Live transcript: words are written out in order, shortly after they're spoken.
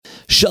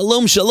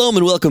Shalom, shalom,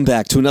 and welcome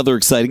back to another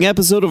exciting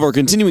episode of our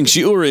continuing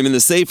Shiurim in the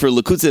Sefer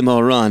Likutei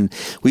Moharan.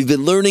 We've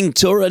been learning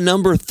Torah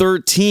number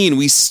 13.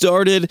 We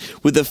started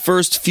with the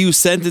first few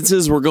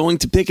sentences. We're going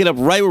to pick it up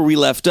right where we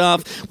left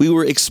off. We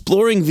were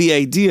exploring the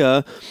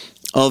idea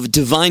of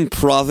divine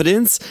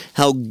providence,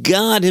 how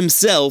God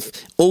himself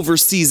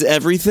oversees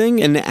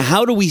everything, and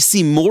how do we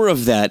see more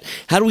of that?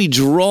 How do we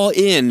draw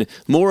in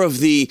more of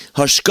the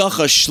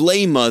hashgacha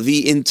shleima,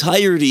 the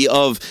entirety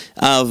of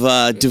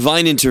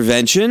divine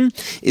intervention,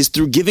 is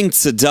through giving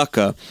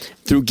tzedakah,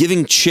 through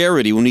giving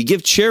charity. When we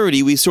give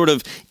charity, we sort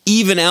of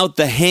even out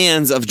the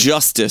hands of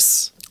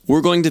justice.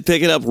 We're going to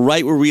pick it up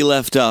right where we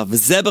left off.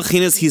 Zeh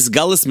bechinas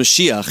hisgalus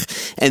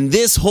Mashiach, and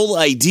this whole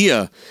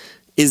idea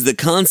is the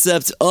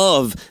concept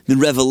of the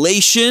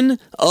revelation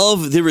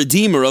of the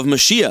Redeemer, of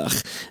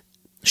Mashiach.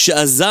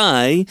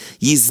 Sha'azai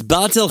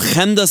yizbatel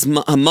chemdas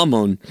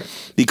hamamon,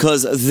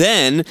 because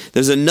then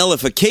there's a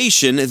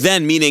nullification,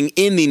 then meaning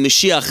in the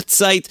Mashiach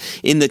Tzeit,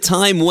 in the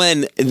time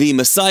when the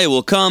Messiah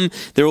will come,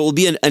 there will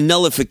be a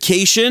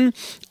nullification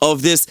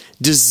of this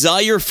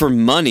desire for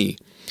money.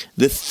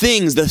 The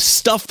things, the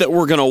stuff that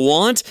we're going to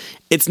want,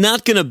 it's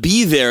not going to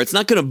be there. It's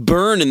not going to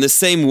burn in the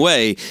same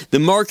way. The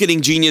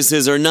marketing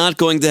geniuses are not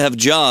going to have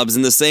jobs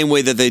in the same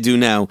way that they do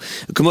now.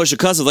 Kamosha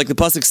Kasav, like the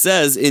pasuk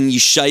says in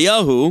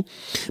Yeshayahu,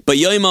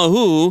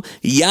 Bayoimahu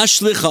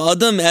yashlich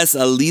adam es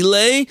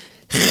alile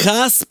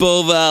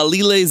chaspo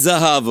va'alile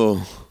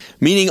zahavo.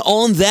 Meaning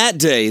on that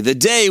day, the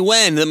day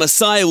when the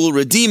Messiah will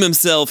redeem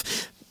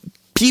himself,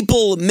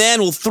 man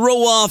will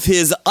throw off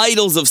his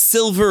idols of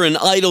silver and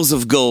idols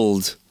of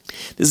gold.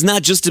 This is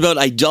not just about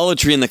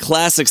idolatry in the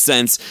classic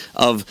sense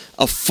of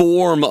a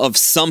form of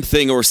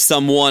something or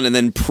someone and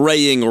then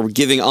praying or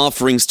giving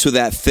offerings to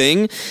that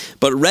thing,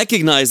 but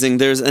recognizing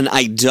there's an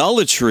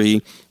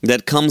idolatry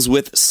that comes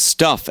with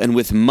stuff and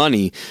with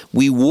money.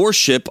 We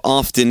worship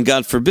often,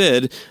 God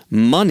forbid,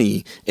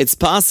 money. It's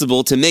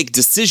possible to make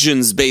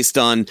decisions based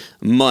on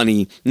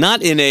money,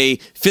 not in a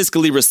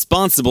fiscally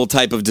responsible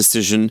type of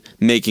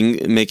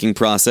decision-making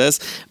process,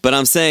 but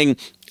I'm saying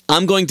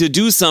I'm going to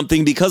do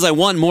something because I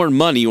want more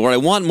money or I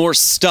want more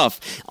stuff.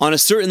 On a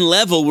certain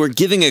level, we're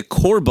giving a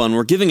korban,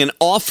 we're giving an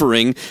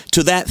offering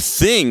to that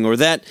thing or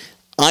that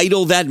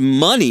idol, that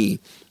money.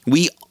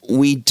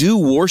 We do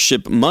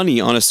worship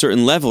money on a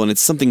certain level, and it's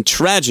something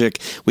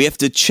tragic. We have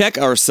to check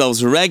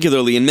ourselves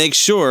regularly and make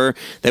sure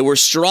that we're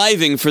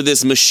striving for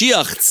this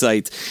Mashiach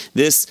Tzeit,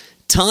 this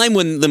time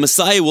when the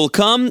Messiah will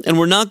come, and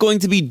we're not going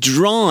to be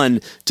drawn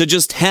to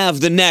just have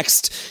the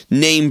next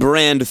name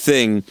brand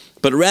thing,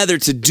 but rather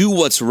to do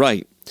what's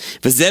right.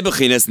 And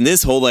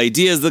this whole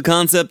idea is the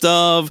concept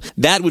of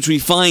that which we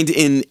find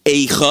in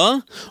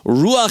Eicha,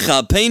 Ruach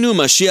HaPeinu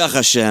Mashiach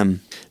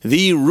Hashem.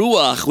 The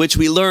Ruach, which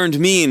we learned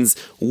means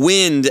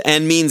wind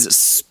and means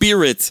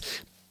spirit,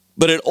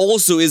 but it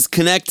also is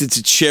connected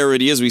to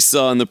charity, as we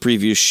saw in the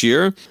previous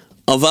shir,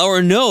 of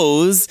our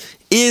nose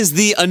is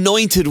the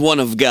anointed one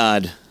of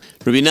God.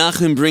 Rabbi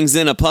Nachman brings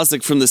in a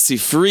pasuk from the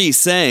Sifri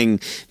saying,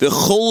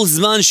 "V'chol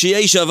zman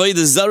sheyesh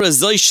avodah zara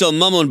zoy shel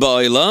mamon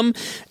ba'olam."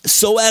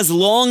 So as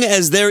long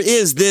as there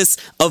is this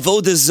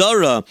avodah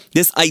zara,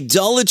 this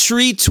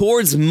idolatry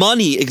towards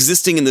money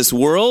existing in this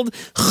world,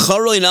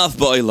 charoi naf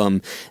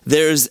ba'olam,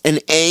 there's an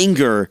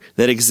anger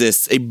that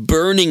exists, a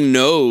burning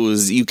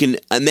nose. You can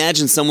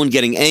imagine someone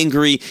getting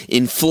angry,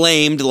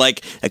 inflamed,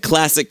 like a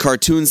classic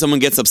cartoon. Someone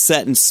gets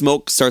upset and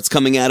smoke starts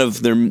coming out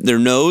of their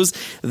nose.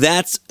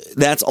 That's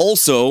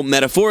also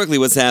metaphorically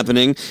what's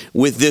happening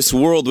with this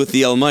world, with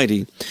the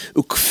Almighty.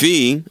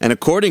 Ukfi, and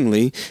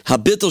accordingly,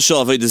 habitul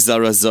shel avodah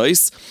zara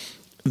zois,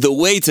 the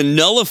way to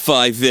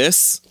nullify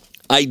this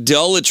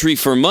idolatry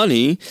for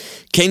money,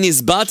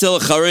 kenis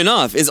batel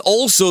charenaf, is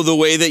also the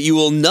way that you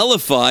will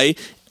nullify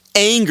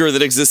anger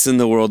that exists in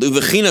the world.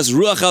 Uvechinas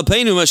ruach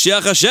hapeinu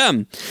Mashiach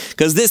Hashem,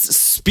 because this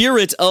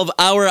spirit of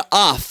our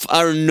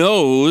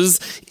nose,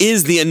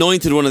 is the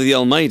anointed one of the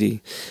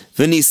Almighty.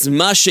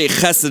 V'nismashe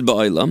chesed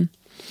ba'olam.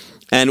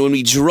 And when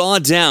we draw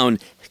down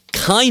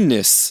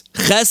kindness,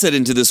 chesed,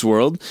 into this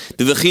world,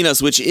 the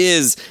vechinas, which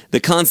is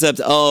the concept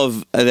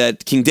of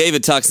that King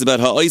David talks about,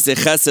 ha'oiseh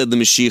chesed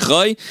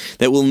l'mashiachai,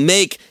 that will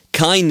make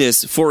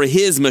kindness for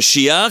his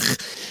Mashiach,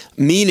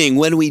 meaning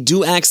when we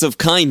do acts of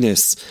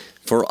kindness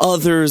for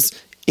others,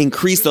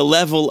 increase the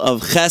level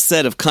of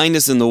chesed, of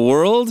kindness in the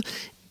world,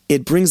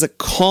 it brings a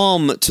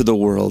calm to the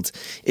world.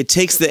 It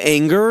takes the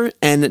anger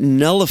and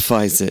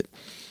nullifies it.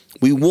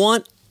 We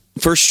want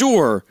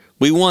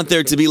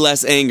there to be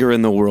less anger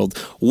in the world.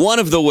 One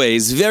of the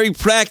ways, very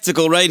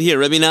practical right here,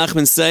 Rabbi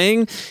Nachman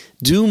saying,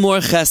 do more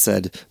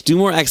chesed, do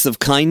more acts of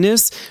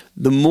kindness.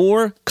 The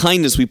more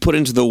kindness we put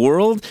into the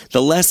world,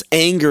 the less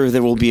anger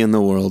there will be in the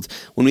world.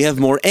 When we have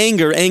more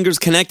anger is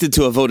connected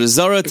to avodah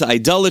zarah, to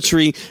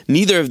idolatry.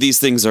 Neither of these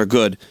things are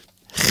good.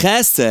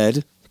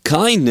 Chesed,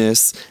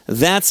 kindness,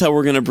 that's how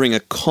we're going to bring a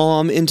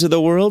calm into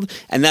the world,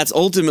 and that's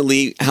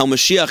ultimately how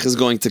Mashiach is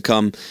going to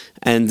come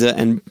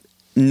and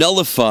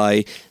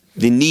nullify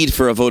the need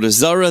for avodah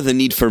zarah, the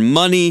need for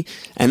money,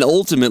 and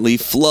ultimately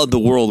flood the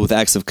world with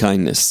acts of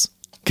kindness.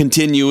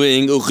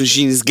 Continuing, and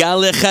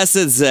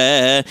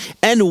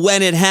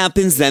when it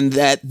happens, then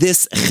that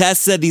this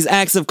chesed, these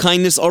acts of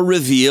kindness are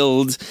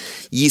revealed,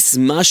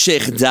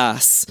 yismashech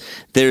das,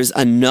 there's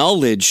a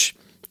knowledge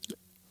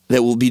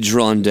that will be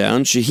drawn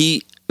down,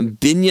 shehi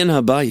binyan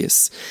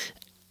habayis.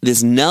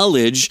 This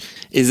knowledge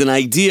is an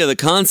idea, the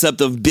concept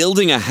of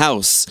building a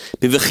house,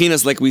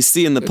 bivachinas, like we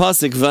see in the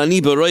pasuk,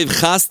 v'ani b'roiv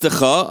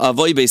chastecha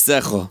avoy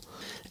beisecha.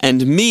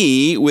 And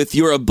me, with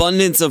your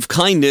abundance of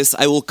kindness,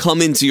 I will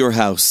come into your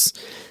house.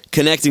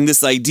 Connecting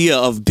this idea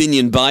of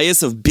binyan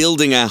bias, of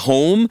building a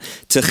home,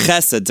 to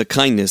chesed, to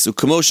kindness.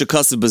 U'kamosha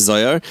kasav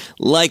b'zohar,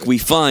 like we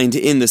find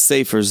in the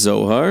Sefer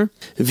Zohar.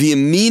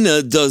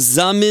 V'yamina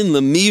dozamin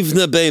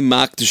lemivna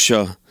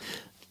be'makdasha.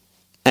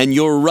 And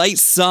your right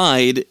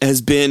side has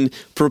been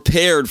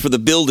prepared for the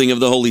building of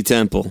the Holy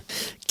Temple.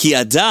 Ki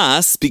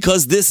adas,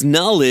 because this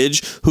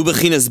knowledge, hu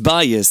bechinas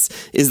bias,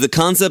 is the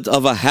concept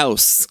of a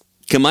house.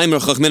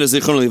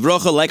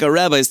 Like our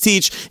rabbis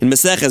teach in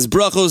Maseches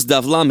Brachos,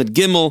 Daf Lamed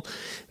Gimel,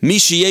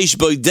 Mishiyesh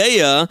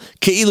Boideya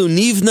Keilu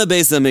Nivna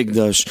Beis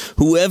Hamikdash.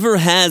 Whoever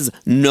has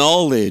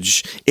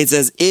knowledge, it's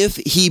as if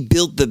he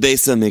built the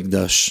Beis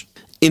Hamikdash.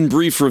 In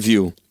brief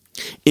review,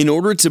 in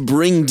order to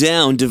bring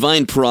down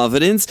divine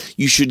providence,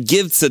 you should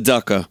give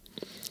tzedakah.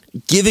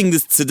 Giving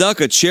this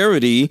tzedakah,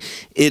 charity,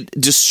 it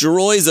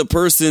destroys a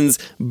person's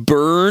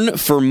burn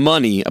for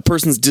money, a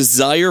person's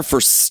desire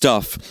for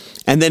stuff.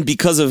 And then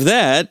because of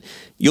that,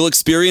 you'll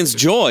experience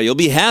joy. You'll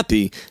be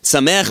happy.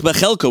 Sameach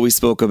b'chelko we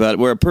spoke about,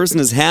 where a person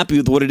is happy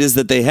with what it is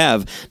that they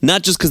have.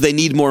 Not just because they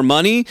need more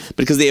money, but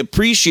because they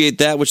appreciate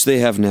that which they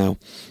have now.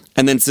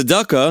 And then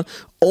tzedakah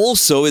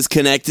also is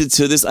connected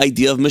to this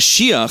idea of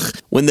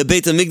Mashiach. When the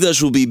Beit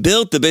HaMikdash will be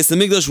built, the Beit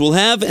HaMikdash will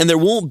have, and there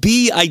won't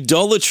be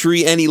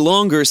idolatry any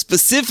longer,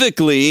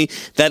 specifically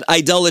that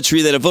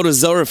idolatry, that avodah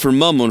zarah for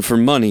mammon, for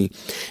money.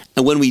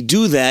 And when we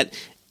do that,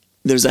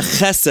 there's a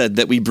chesed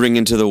that we bring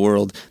into the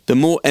world.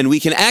 And we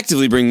can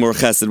actively bring more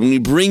chesed. When we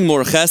bring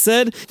more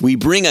chesed, we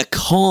bring a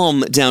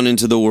calm down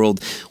into the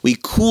world. We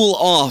cool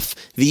off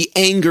the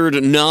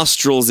angered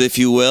nostrils, if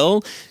you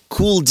will,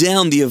 cool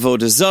down the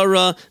avodah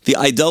zarah, the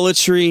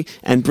idolatry,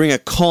 and bring a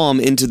calm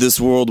into this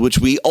world, which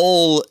we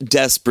all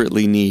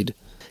desperately need.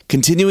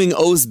 Continuing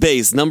Oz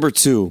Beis, number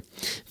 2.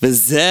 And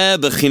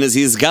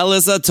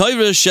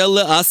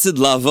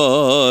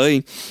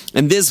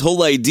this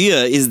whole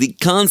idea is the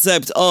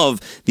concept of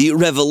the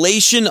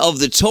revelation of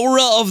the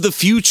Torah of the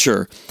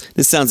future.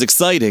 This sounds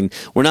exciting.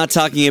 We're not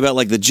talking about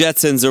like the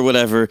Jetsons or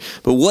whatever,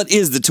 but what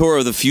is the Torah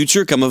of the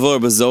future? Kamavor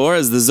b'Zohar,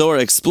 as the Zohar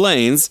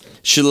explains,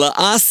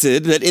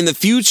 Shila'asid, that in the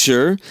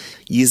future,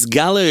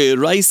 Yizgale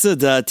Raisa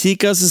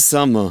Da'atika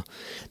Susama,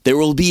 there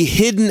will be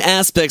hidden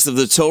aspects of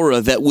the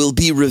Torah that will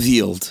be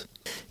revealed.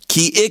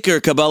 Ki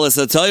ikar Kabbalas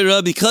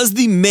HaTorah, because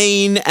the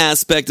main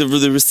aspect of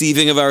the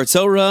receiving of our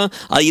Torah,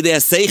 al yidei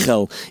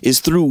seichel,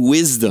 is through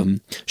wisdom.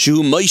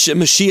 Shu Moshe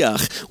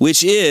Mashiach,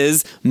 which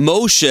is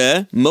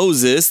Moshe,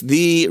 Moses,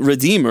 the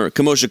Redeemer.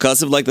 Kamosha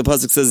Kasav, like the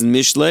pasuk says in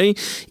Mishlei,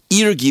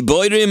 Ir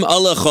Giborim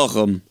ala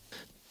Chacham.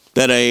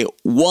 That a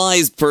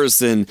wise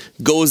person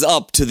goes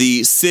up to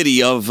the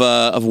city of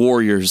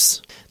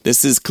warriors.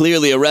 This is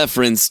clearly a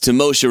reference to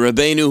Moshe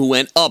Rabbeinu, who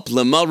went up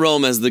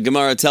Lamarom, as the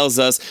Gemara tells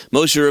us.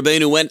 Moshe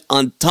Rabbeinu went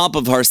on top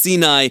of Har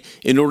Sinai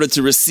in order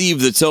to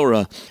receive the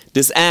Torah.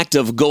 This act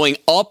of going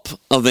up,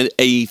 of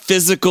a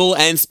physical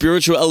and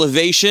spiritual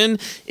elevation,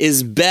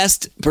 is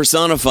best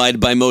personified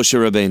by Moshe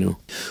Rabbeinu.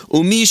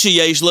 Umi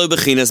sheyesh lo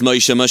bechinas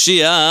Moshe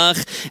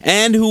Mashiach,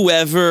 and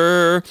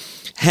whoever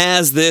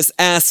has this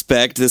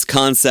aspect, this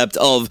concept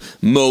of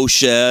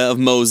Moshe, of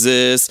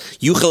Moses,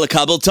 Yuchel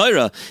HaKabel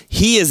Torah.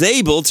 He is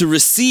able to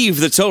receive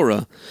the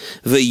Torah.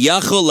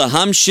 V'yachol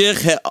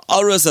lahamshich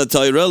he'aras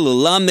ha'Torah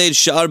l'lamed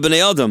sha'ar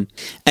b'nei Adam.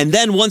 And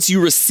then once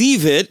you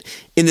receive it,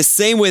 in the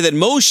same way that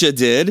Moshe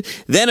did,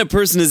 then a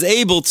person is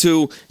able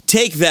to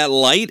take that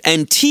light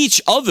and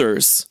teach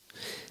others.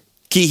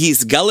 Ki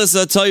his galas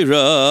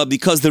Torah,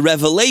 because the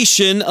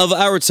revelation of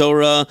our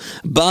Torah,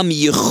 bam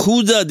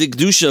yechuda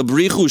dikdusha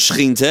brichu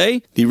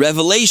shchinte, the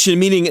revelation,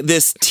 meaning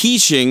this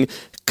teaching,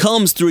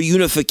 comes through a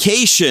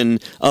unification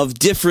of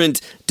different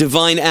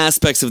divine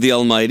aspects of the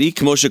Almighty.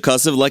 K'moshe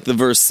Kasav, like the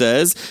verse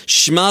says,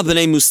 Shma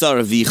b'nei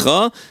musar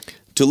avicha,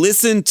 to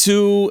listen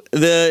to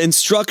the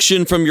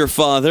instruction from your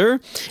father,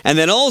 and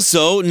then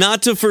also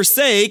not to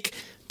forsake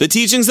the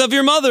teachings of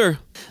your mother.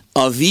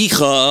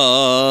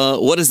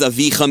 Avicha, what does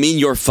Avicha mean?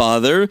 Your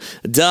father.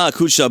 Da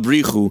kusha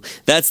brichu.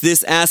 That's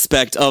this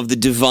aspect of the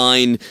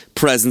divine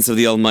presence of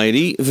the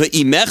Almighty.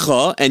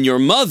 Ve'imecha, and your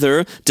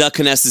mother. Da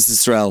Knesset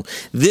Israel.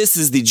 This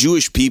is the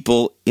Jewish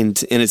people in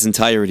its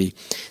entirety.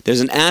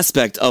 There's an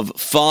aspect of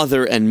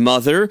father and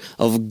mother,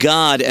 of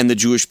God and the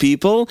Jewish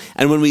people,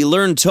 and when we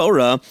learn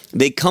Torah,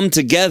 they come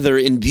together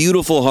in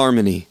beautiful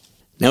harmony.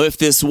 Now, if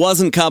this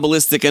wasn't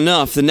Kabbalistic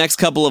enough, the next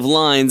couple of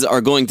lines are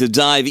going to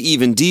dive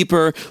even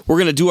deeper. We're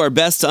going to do our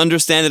best to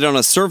understand it on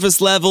a surface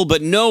level,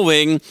 but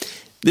knowing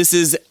this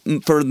is,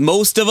 for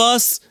most of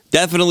us,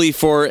 Definitely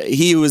for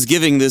he who is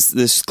giving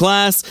this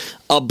class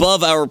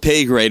above our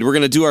pay grade. We're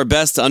going to do our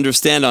best to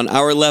understand on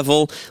our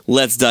level.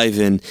 Let's dive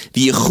in.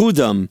 The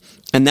Yechudam.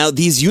 And now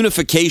these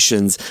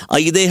unifications,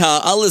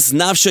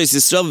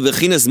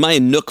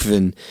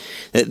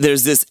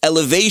 there's this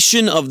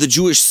elevation of the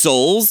Jewish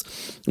souls,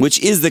 which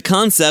is the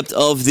concept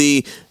of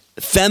the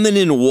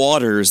feminine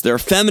waters. There are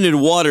feminine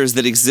waters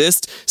that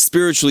exist,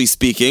 spiritually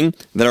speaking,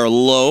 that are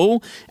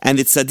low, and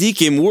the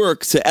tzaddikim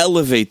work to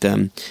elevate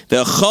them.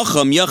 That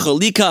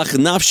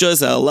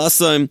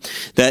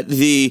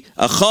the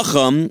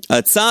chacham,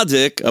 a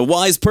tzaddik, a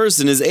wise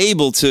person, is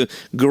able to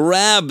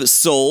grab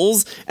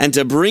souls and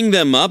to bring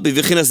them up,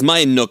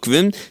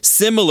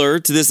 similar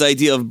to this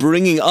idea of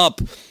bringing up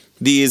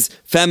these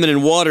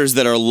feminine waters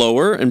that are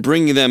lower and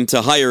bringing them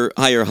to higher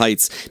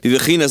heights.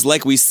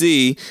 Like we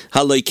see,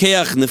 that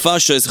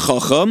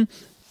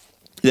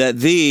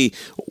the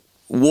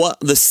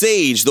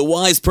sage, the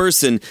wise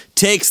person,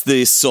 takes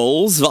the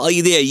souls,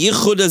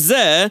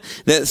 that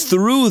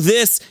through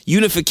this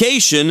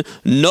unification,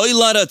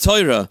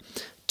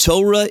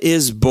 Torah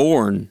is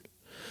born.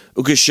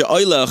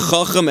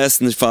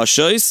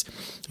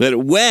 That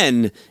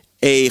when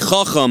a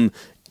chacham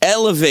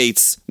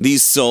elevates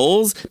these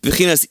souls, this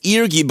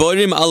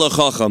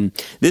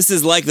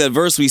is like that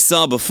verse we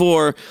saw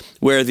before,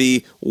 where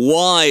the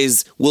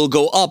wise will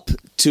go up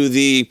to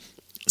the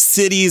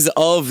cities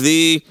of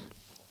the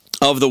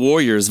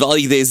warriors.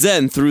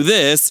 Through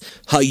this,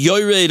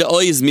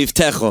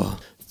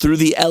 through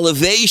the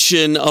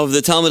elevation of the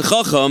Talmid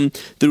Chacham,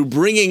 through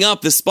bringing up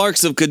the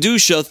sparks of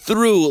Kedusha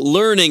through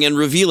learning and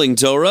revealing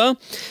Torah.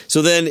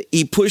 So then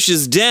he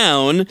pushes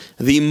down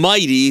the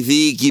mighty,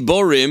 the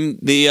Giborim,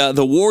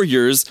 the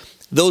warriors,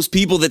 those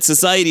people that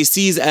society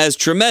sees as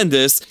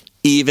tremendous,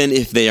 even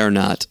if they are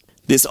not.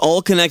 This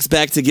all connects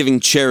back to giving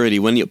charity.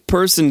 When a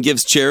person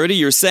gives charity,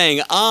 you're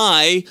saying,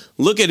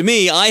 look at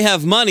me, I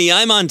have money,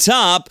 I'm on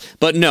top.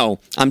 But no,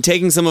 I'm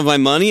taking some of my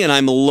money and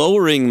I'm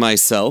lowering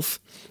myself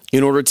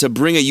in order to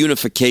bring a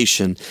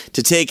unification,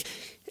 to take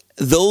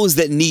those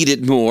that need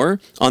it more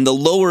on the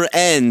lower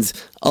end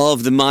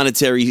of the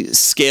monetary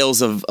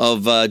scales of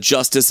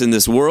justice in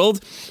this world,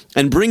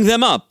 and bring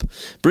them up.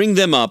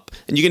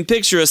 And you can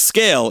picture a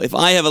scale. If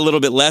I have a little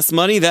bit less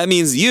money, that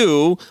means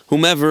you,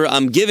 whomever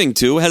I'm giving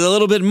to, has a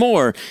little bit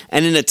more.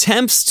 And in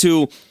attempts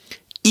to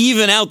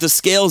even out the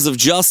scales of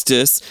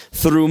justice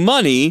through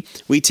money,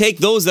 we take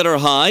those that are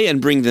high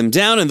and bring them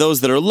down, and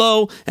those that are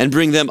low and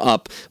bring them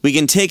up. We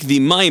can take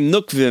the Mayim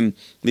Nukvim,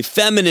 the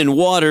feminine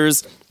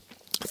waters,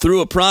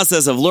 through a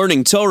process of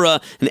learning Torah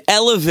and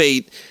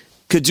elevate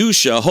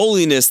Kedusha,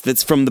 holiness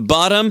that's from the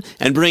bottom,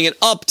 and bring it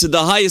up to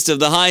the highest of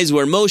the highs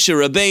where Moshe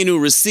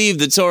Rabbeinu received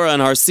the Torah on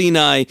Har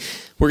Sinai.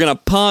 We're going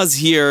to pause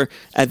here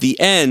at the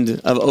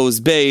end of Oz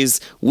Beis,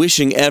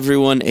 wishing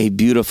everyone a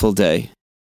beautiful day.